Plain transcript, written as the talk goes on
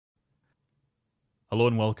Hello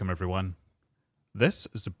and welcome everyone. This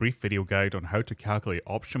is a brief video guide on how to calculate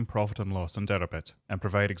option profit and loss on Deribit and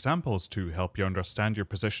provide examples to help you understand your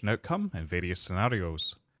position outcome in various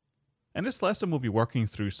scenarios. In this lesson we'll be working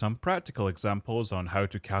through some practical examples on how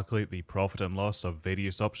to calculate the profit and loss of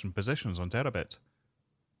various option positions on Deribit.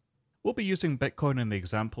 We'll be using Bitcoin in the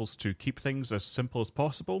examples to keep things as simple as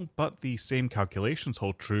possible, but the same calculations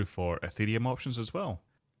hold true for Ethereum options as well.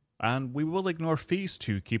 And we will ignore fees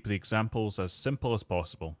to keep the examples as simple as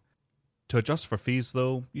possible. To adjust for fees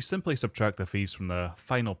though, you simply subtract the fees from the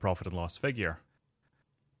final profit and loss figure.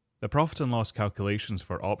 The profit and loss calculations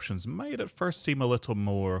for options might at first seem a little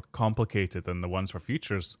more complicated than the ones for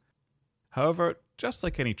futures. However, just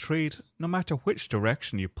like any trade, no matter which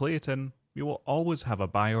direction you play it in, you will always have a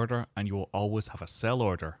buy order and you will always have a sell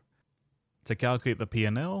order. To calculate the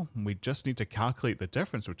P&L, we just need to calculate the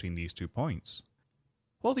difference between these 2 points.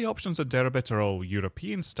 While the options on Deribit are all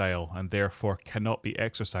European style and therefore cannot be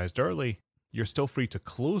exercised early, you're still free to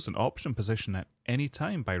close an option position at any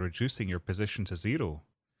time by reducing your position to zero.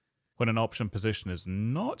 When an option position is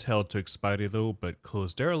not held to expiry though, but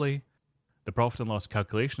closed early, the profit and loss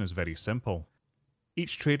calculation is very simple.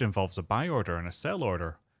 Each trade involves a buy order and a sell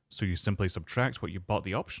order, so you simply subtract what you bought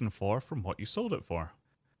the option for from what you sold it for.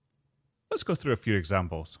 Let's go through a few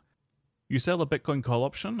examples. You sell a Bitcoin call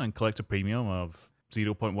option and collect a premium of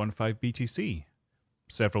 0.15 BTC.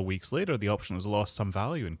 Several weeks later, the option has lost some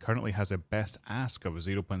value and currently has a best ask of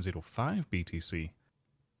 0.05 BTC.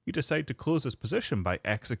 You decide to close this position by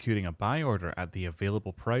executing a buy order at the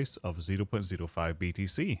available price of 0.05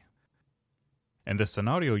 BTC. In this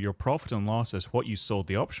scenario, your profit and loss is what you sold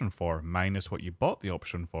the option for minus what you bought the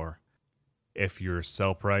option for. If your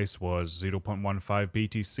sell price was 0.15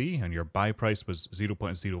 BTC and your buy price was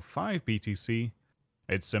 0.05 BTC,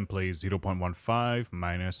 it's simply 0.15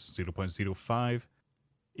 minus 0.05,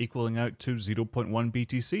 equaling out to 0.1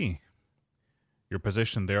 BTC. Your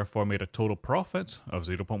position therefore made a total profit of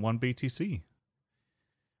 0.1 BTC.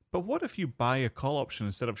 But what if you buy a call option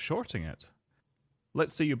instead of shorting it?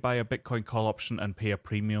 Let's say you buy a Bitcoin call option and pay a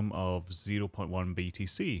premium of 0.1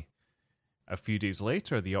 BTC. A few days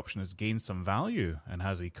later, the option has gained some value and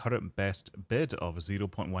has a current best bid of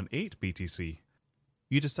 0.18 BTC.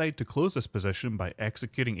 You decide to close this position by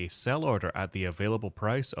executing a sell order at the available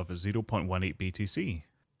price of 0.18 BTC.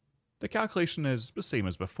 The calculation is the same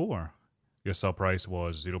as before. Your sell price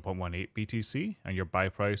was 0.18 BTC and your buy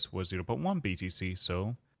price was 0.1 BTC,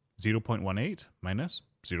 so 0.18 minus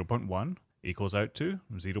 0.1 equals out to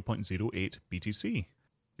 0.08 BTC.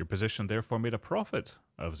 Your position therefore made a profit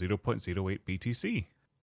of 0.08 BTC.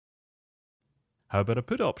 How about a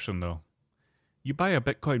put option though? You buy a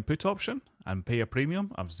Bitcoin put option and pay a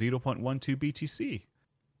premium of 0.12 BTC.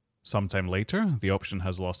 Sometime later, the option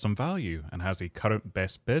has lost some value and has a current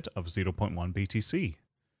best bid of 0.1 BTC.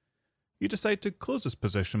 You decide to close this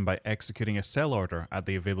position by executing a sell order at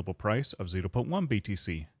the available price of 0.1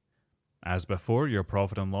 BTC. As before, your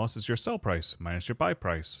profit and loss is your sell price minus your buy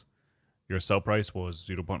price. Your sell price was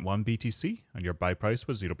 0.1 BTC and your buy price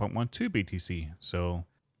was 0.12 BTC, so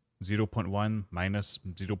 0.1 minus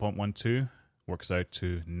 0.12 works out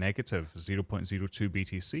to negative 0.02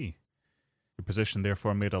 BTC. Your position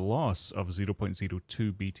therefore made a loss of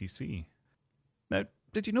 0.02 BTC. Now,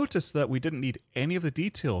 did you notice that we didn't need any of the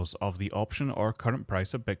details of the option or current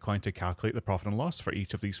price of Bitcoin to calculate the profit and loss for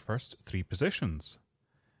each of these first 3 positions?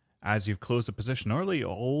 As you've closed the position early,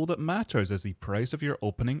 all that matters is the price of your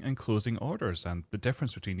opening and closing orders and the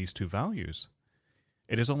difference between these 2 values.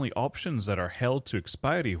 It is only options that are held to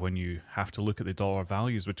expiry when you have to look at the dollar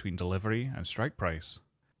values between delivery and strike price.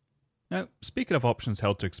 Now, speaking of options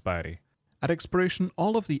held to expiry, at expiration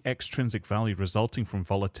all of the extrinsic value resulting from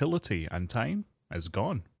volatility and time is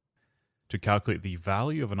gone. To calculate the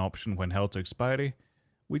value of an option when held to expiry,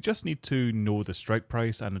 we just need to know the strike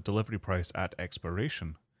price and the delivery price at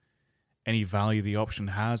expiration. Any value the option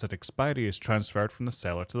has at expiry is transferred from the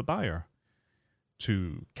seller to the buyer.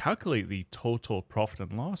 To calculate the total profit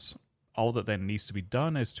and loss, all that then needs to be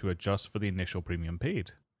done is to adjust for the initial premium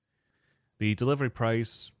paid. The delivery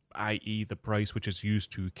price, i.e. the price which is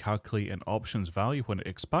used to calculate an option's value when it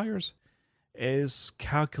expires, is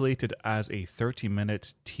calculated as a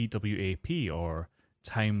 30-minute TWAP or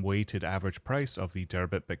time-weighted average price of the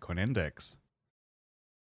Deribit Bitcoin Index.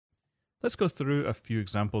 Let's go through a few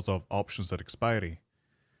examples of options at expiry.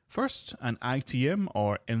 First, an ITM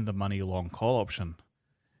or in-the-money long call option.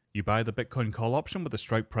 You buy the Bitcoin call option with a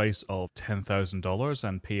strike price of $10,000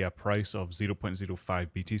 and pay a price of 0.05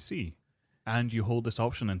 BTC, and you hold this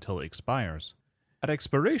option until it expires. At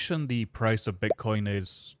expiration, the price of Bitcoin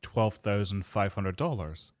is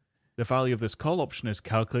 $12,500. The value of this call option is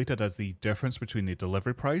calculated as the difference between the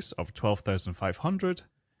delivery price of $12,500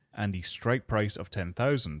 and the strike price of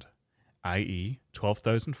 $10,000, i.e.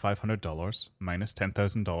 $12,500 minus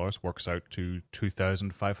 $10,000 works out to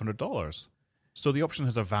 $2,500. So the option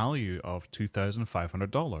has a value of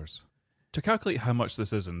 $2,500. To calculate how much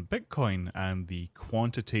this is in Bitcoin and the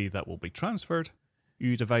quantity that will be transferred,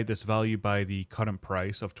 you divide this value by the current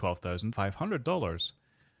price of $12,500.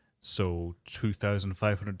 So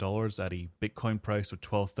 $2,500 at a Bitcoin price of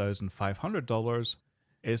 $12,500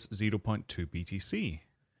 is 0.2 BTC.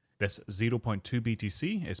 This 0.2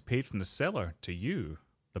 BTC is paid from the seller to you,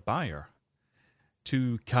 the buyer.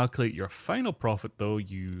 To calculate your final profit, though,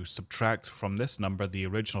 you subtract from this number the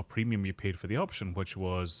original premium you paid for the option, which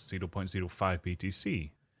was 0.05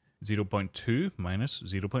 BTC. 0.2 minus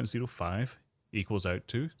 0.05 equals out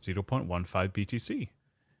to 0.15 BTC.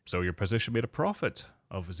 So your position made a profit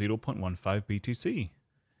of 0.15 BTC.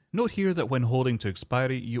 Note here that when holding to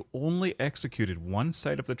expiry, you only executed one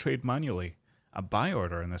side of the trade manually, a buy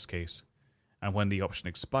order in this case. And when the option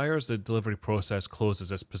expires, the delivery process closes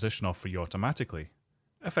this position off for you automatically,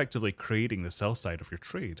 effectively creating the sell side of your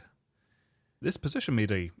trade. This position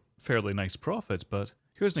made a fairly nice profit, but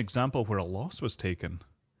here's an example where a loss was taken.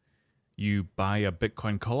 You buy a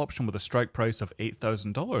Bitcoin call option with a strike price of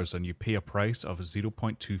 $8,000 and you pay a price of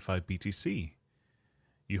 0.25 BTC.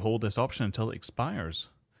 You hold this option until it expires.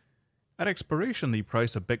 At expiration, the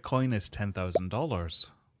price of Bitcoin is $10,000.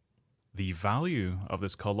 The value of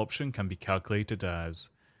this call option can be calculated as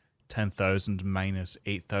 $10,000 minus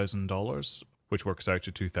 $8,000, which works out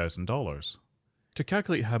to $2,000. To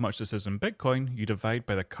calculate how much this is in Bitcoin, you divide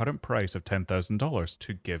by the current price of $10,000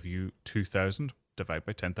 to give you 2,000 divided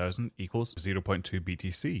by 10,000 equals 0.2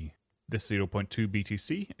 BTC. This 0.2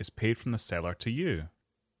 BTC is paid from the seller to you.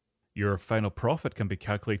 Your final profit can be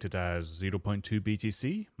calculated as 0.2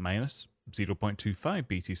 BTC minus 0.25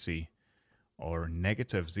 BTC, or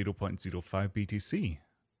negative 0.05 BTC.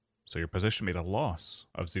 So your position made a loss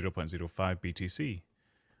of 0.05 BTC.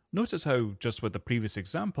 Notice how, just with the previous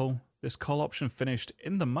example, this call option finished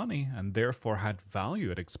in the money and therefore had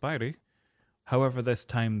value at expiry. However, this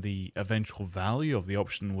time the eventual value of the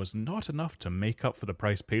option was not enough to make up for the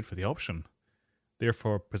price paid for the option.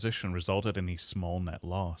 Therefore, position resulted in a small net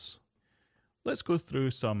loss. Let's go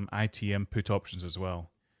through some ITM put options as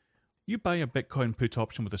well. You buy a Bitcoin put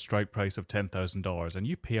option with a strike price of $10,000 and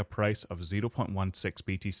you pay a price of 0.16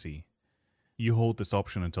 BTC. You hold this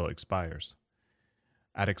option until it expires.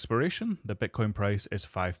 At expiration, the Bitcoin price is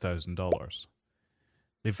 $5,000.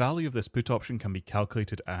 The value of this put option can be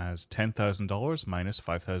calculated as $10,000 minus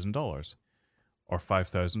 $5,000, or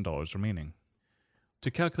 $5,000 remaining.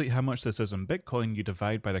 To calculate how much this is in Bitcoin, you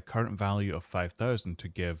divide by the current value of 5,000 to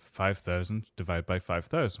give 5,000 divided by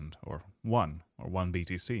 5,000, or 1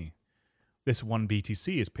 BTC. This 1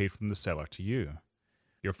 BTC is paid from the seller to you.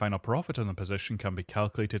 Your final profit on the position can be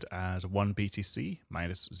calculated as 1 BTC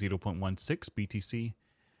minus 0.16 BTC,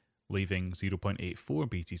 leaving 0.84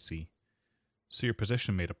 BTC. So your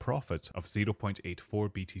position made a profit of 0.84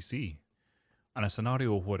 BTC. In a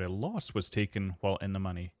scenario where a loss was taken while in the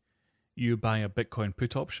money, you buy a Bitcoin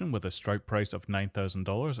put option with a strike price of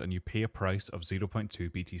 $9,000 and you pay a price of 0.2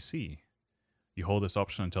 BTC. You hold this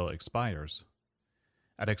option until it expires.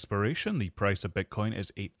 At expiration, the price of Bitcoin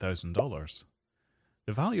is $8,000.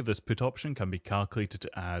 The value of this put option can be calculated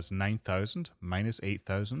as $9,000 minus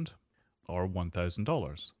 $8,000, or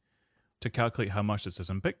 $1,000. To calculate how much this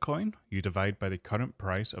is in Bitcoin, you divide by the current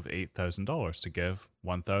price of $8,000 to give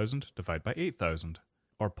 1,000 divided by 8,000,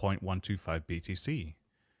 or 0.125 BTC.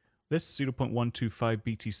 This 0.125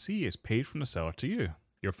 BTC is paid from the seller to you.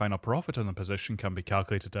 Your final profit on the position can be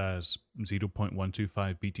calculated as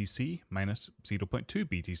 0.125 BTC minus 0.2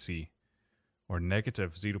 BTC, or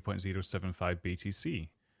negative 0.075 BTC.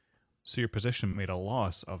 So your position made a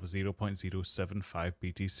loss of 0.075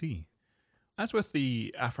 BTC. As with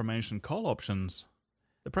the aforementioned call options,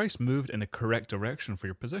 the price moved in the correct direction for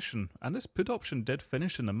your position, and this put option did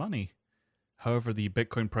finish in the money. However, the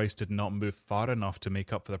Bitcoin price did not move far enough to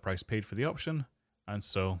make up for the price paid for the option, and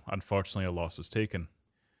so, unfortunately, a loss was taken.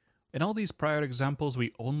 In all these prior examples,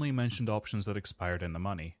 we only mentioned options that expired in the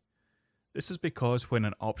money. This is because when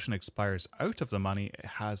an option expires out of the money, it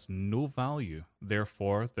has no value,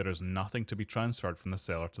 therefore there is nothing to be transferred from the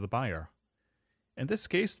seller to the buyer. In this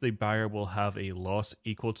case, the buyer will have a loss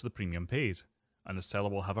equal to the premium paid, and the seller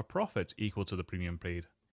will have a profit equal to the premium paid.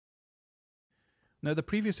 Now, the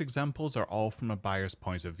previous examples are all from a buyer's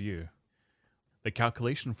point of view. The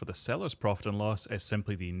calculation for the seller's profit and loss is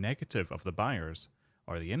simply the negative of the buyer's,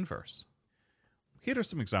 or the inverse. Here are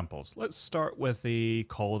some examples. Let's start with a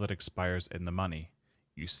call that expires in the money.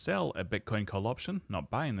 You sell a Bitcoin call option, not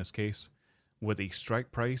buy in this case, with a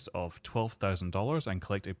strike price of $12,000 and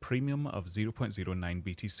collect a premium of 0.09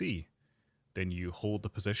 BTC. Then you hold the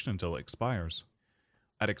position until it expires.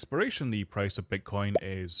 At expiration, the price of Bitcoin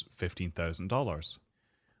is $15,000.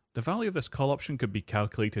 The value of this call option could be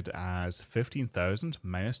calculated as 15,000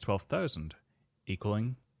 minus 12,000,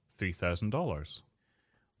 equaling $3,000.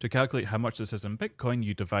 To calculate how much this is in Bitcoin,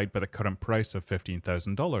 you divide by the current price of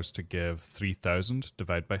 $15,000 to give 3,000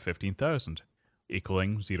 divided by 15,000,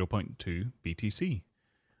 equaling 0.2 BTC. In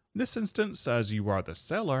this instance, as you are the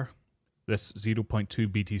seller, this 0.2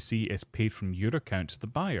 BTC is paid from your account to the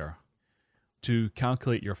buyer. To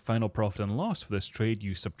calculate your final profit and loss for this trade,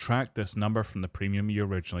 you subtract this number from the premium you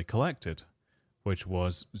originally collected, which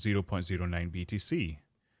was 0.09 BTC.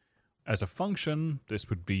 As a function, this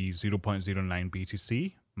would be 0.09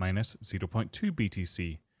 BTC minus 0.2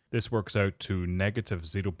 BTC. This works out to negative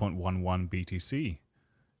 0.11 BTC,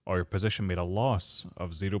 or your position made a loss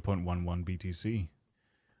of 0.11 BTC.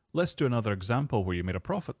 Let's do another example where you made a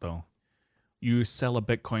profit though. You sell a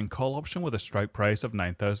Bitcoin call option with a strike price of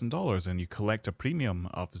 $9,000 and you collect a premium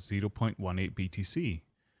of 0.18 BTC.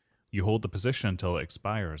 You hold the position until it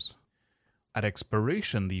expires. At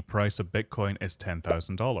expiration, the price of Bitcoin is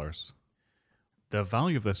 $10,000. The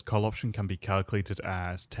value of this call option can be calculated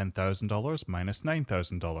as $10,000 minus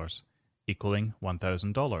 $9,000, equaling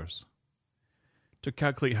 $1,000. To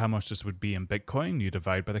calculate how much this would be in Bitcoin, you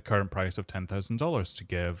divide by the current price of $10,000 to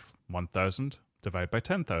give 1,000 divided by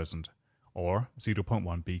 10,000, or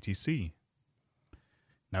 0.1 BTC.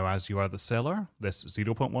 Now as you are the seller, this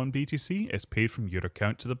 0.1 BTC is paid from your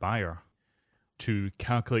account to the buyer. To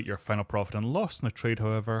calculate your final profit and loss in the trade,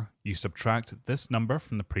 however, you subtract this number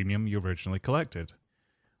from the premium you originally collected,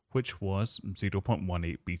 which was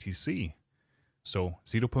 0.18 BTC. So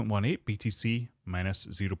 0.18 BTC minus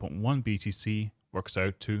 0.1 BTC works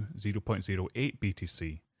out to 0.08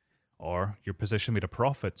 BTC, or your position made a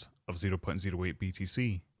profit of 0.08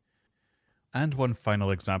 BTC. And one final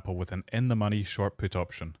example with an in-the-money short put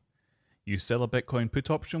option. You sell a Bitcoin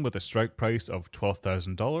put option with a strike price of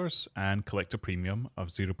 $12,000 and collect a premium of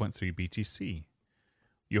 0.3 BTC.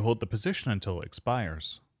 You hold the position until it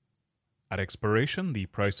expires. At expiration, the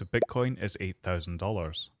price of Bitcoin is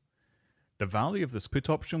 $8,000. The value of this put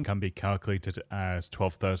option can be calculated as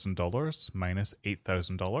 $12,000 minus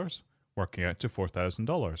 $8,000, working out to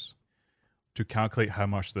 $4,000. To calculate how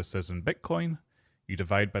much this is in Bitcoin, you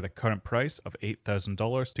divide by the current price of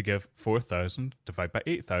 $8,000 to give 4,000 divided by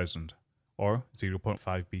 8,000, or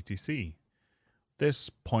 0.5 BTC. This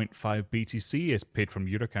 0.5 BTC is paid from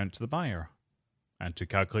your account to the buyer. And to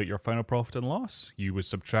calculate your final profit and loss, you would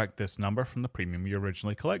subtract this number from the premium you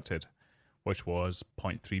originally collected, which was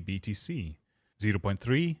 0.3 BTC.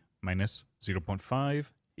 0.3 minus 0.5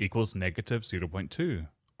 equals negative 0.2,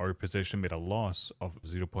 or your position made a loss of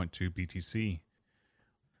 0.2 BTC.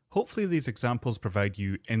 Hopefully these examples provide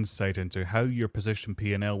you insight into how your position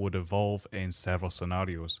P&L would evolve in several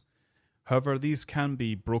scenarios. However, these can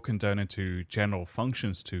be broken down into general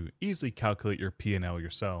functions to easily calculate your P&L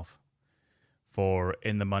yourself. For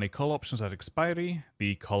in-the-money call options at expiry,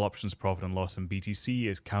 the call option's profit and loss in BTC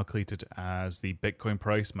is calculated as the Bitcoin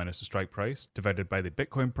price minus the strike price divided by the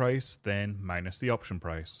Bitcoin price, then minus the option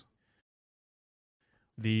price.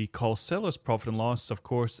 The call seller's profit and loss, of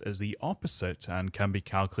course, is the opposite and can be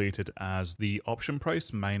calculated as the option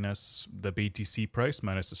price minus the BTC price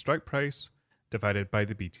minus the strike price divided by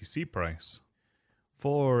the BTC price.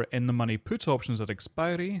 For in-the-money put options at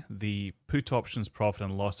expiry, the put option's profit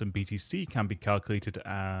and loss in BTC can be calculated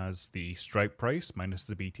as the strike price minus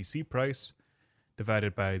the BTC price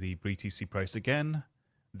divided by the BTC price again,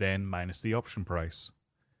 then minus the option price.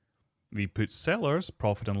 The put seller's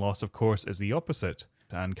profit and loss, of course, is the opposite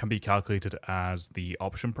and can be calculated as the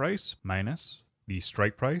option price minus the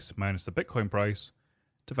strike price minus the Bitcoin price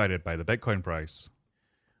divided by the Bitcoin price.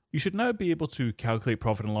 You should now be able to calculate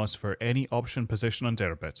profit and loss for any option position on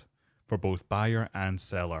Deribit, for both buyer and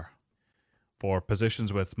seller. For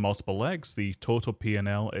positions with multiple legs, the total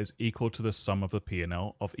P&L is equal to the sum of the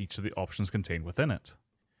P&L of each of the options contained within it.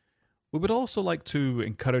 We would also like to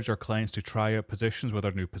encourage our clients to try out positions with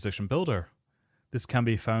our new position builder. This can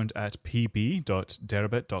be found at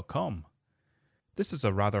pb.deribit.com. This is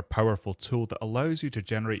a rather powerful tool that allows you to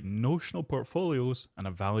generate notional portfolios and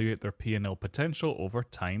evaluate their P&L potential over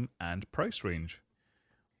time and price range.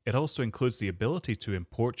 It also includes the ability to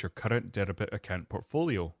import your current Deribit account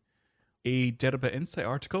portfolio. A Deribit Insight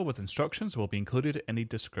article with instructions will be included in the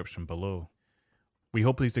description below. We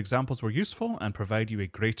hope these examples were useful and provide you a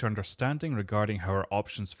greater understanding regarding how our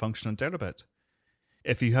options function on Deribit.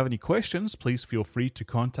 If you have any questions, please feel free to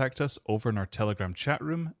contact us over in our Telegram chat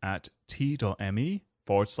room at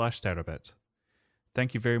t.me/Deribit.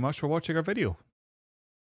 Thank you very much for watching our video.